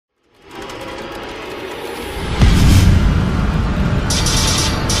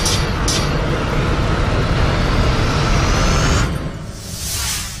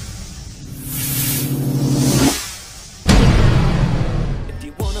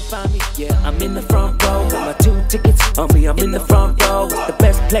find me, yeah, I'm in the front row. Got my 2 tickets on me, I'm in the front row. It's the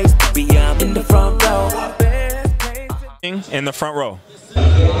best place to be, yeah, I'm in the front row. In the front row.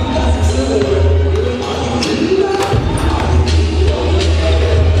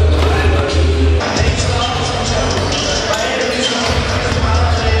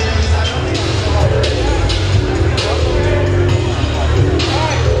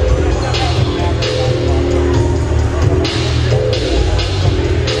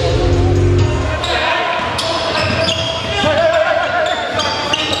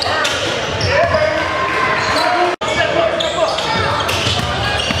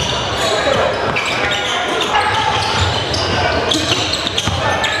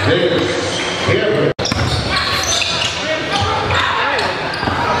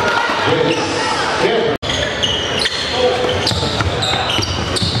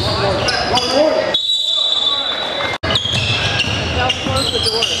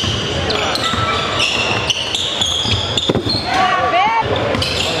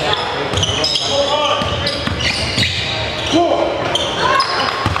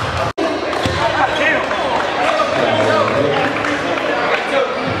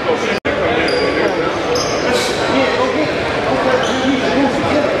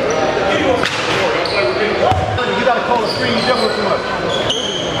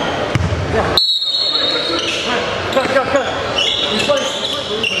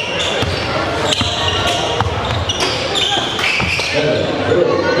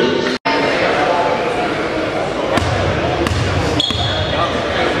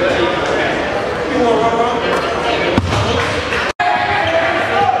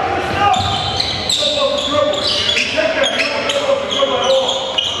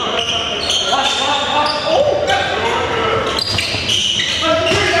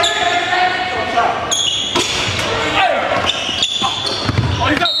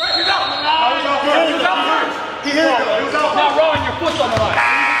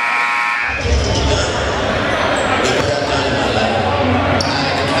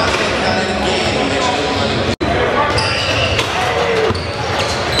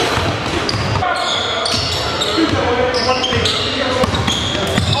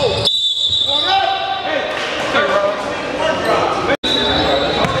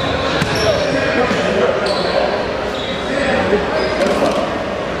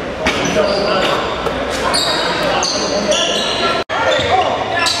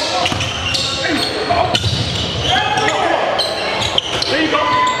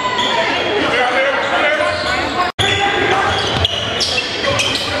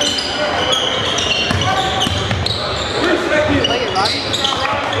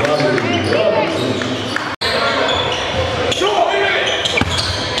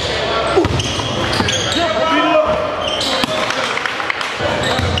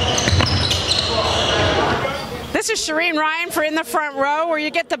 For In the Front Row, where you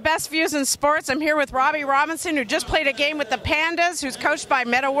get the best views in sports. I'm here with Robbie Robinson, who just played a game with the Pandas, who's coached by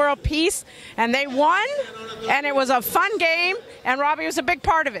Metta World Peace, and they won, and it was a fun game, and Robbie was a big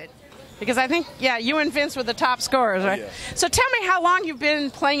part of it. Because I think, yeah, you and Vince were the top scorers, right? Oh, yeah. So tell me how long you've been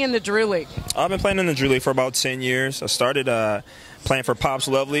playing in the Drew League. I've been playing in the Drew League for about 10 years. I started playing for Pops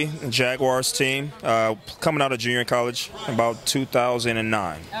Lovely, the Jaguars team, coming out of junior college about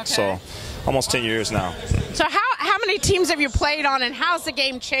 2009. Okay. So almost 10 years now. So how many teams have you played on, and how's the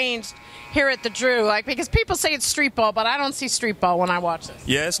game changed here at the Drew? Like, because people say it's street ball, but I don't see street ball when I watch this.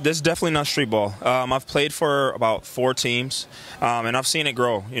 Yes, this is definitely not street ball. I've played for about 4 teams, and I've seen it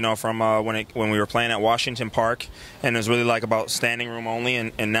grow. You know, from when we were playing at Washington Park, and it was really like about standing room only,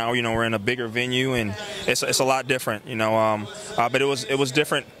 and now, you know, we're in a bigger venue, and it's a lot different. You know, but it was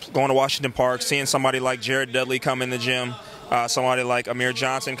different going to Washington Park, seeing somebody like Jared Dudley come in the gym. Somebody like Amir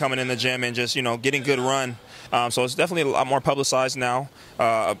Johnson coming in the gym and just, you know, getting good run. So it's definitely a lot more publicized now,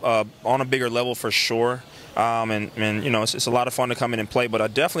 on a bigger level for sure. And you know, it's a lot of fun to come in and play, but I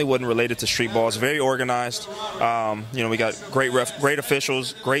definitely wouldn't relate it to street ball. It's very organized. You know, we got great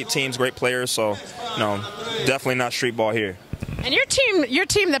officials, great teams, great players. So, you know, definitely not street ball here. And your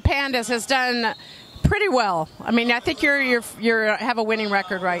team, the Pandas, has done pretty well. I mean, I think you have a winning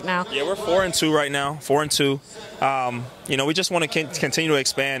record right now. Yeah, we're 4-2 right now. 4-2. You know, we just want to continue to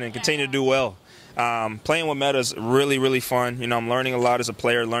expand and continue to do well. Playing with Metta is really, really fun. You know, I'm learning a lot as a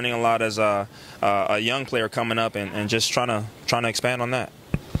player, learning a lot as a young player coming up, and just trying to expand on that.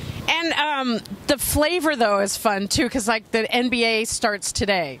 And the flavor, though, is fun, too, because, like, the NBA starts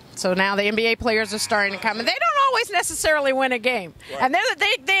today. So now the NBA players are starting to come. And they don't always necessarily win a game. Right. And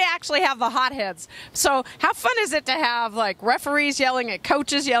they actually have the hotheads. So how fun is it to have like referees yelling at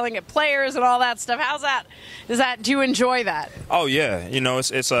coaches, yelling at players, and all that stuff? How's that? Do you enjoy that? Oh yeah, you know,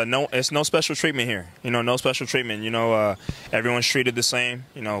 it's no special treatment here. You know, no special treatment. You know, everyone's treated the same.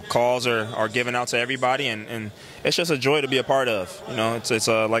 You know, calls are given out to everybody, and it's just a joy to be a part of. You know, it's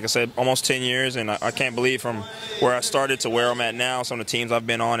like I said, almost 10 years, and I can't believe from where I started to where I'm at now, some of the teams I've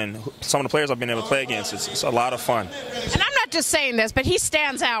been on, and some of the players I've been able to play against. It's a lot of fun. And I'm not just saying this, but he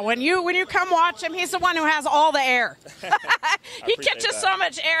stands out. When you come watch him, he's the one who has all the air. He catches so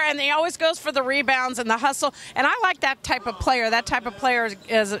much air, and he always goes for the rebounds and the hustle. And I like that type of player. That type of player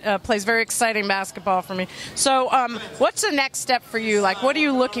plays very exciting basketball for me. So what's the next step for you? Like, what are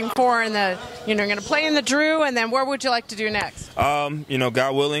you looking for in the, you're going to play in the Drew, and then where would you like to do next? You know,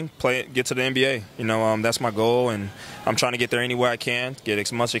 God willing, get to the NBA. You know, that's my goal, and I'm trying to get there any way I can, get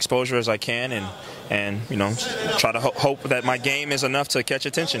as much exposure as I can, and you know, try to hope that my game is enough to catch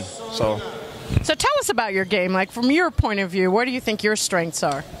attention. So tell us about your game. Like, from your point of view, what do you think your strengths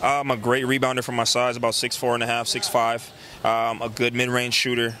are? I'm a great rebounder for my size, about 6'4 and a half, 6'5". A good mid-range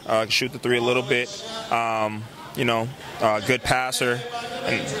shooter, can shoot the three a little bit. You know, good passer,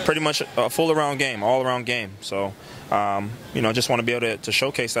 and pretty much a full-around game, all-around game. So, you know, just want to be able to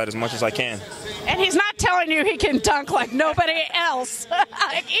showcase that as much as I can. And he's not telling you he can dunk like nobody else.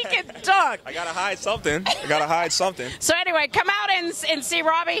 Like, he can dunk. I got to hide something. So anyway, come out and see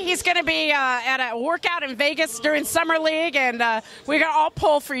Robbie. He's going to be at a workout in Vegas during Summer League, and we're going to all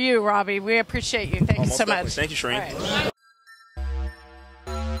pull for you, Robbie. We appreciate you. Thank you so much. Thank you, Shereen. Right.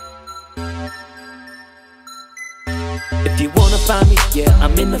 If you wanna find me, yeah,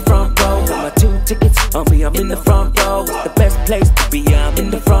 I'm in the front row. Got my 2 tickets on me, I'm in the front row. It's the best place to be, I'm in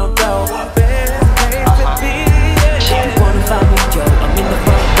the front row. Best place to be, yeah. If you wanna find me, yo, I'm in the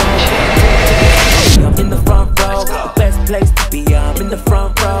front row. I'm in the front row. The best place to be, I'm in the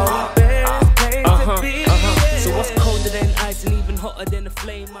front row. Best place to be, yeah. So what's colder than ice and even hotter than a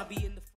flame? I'll be in the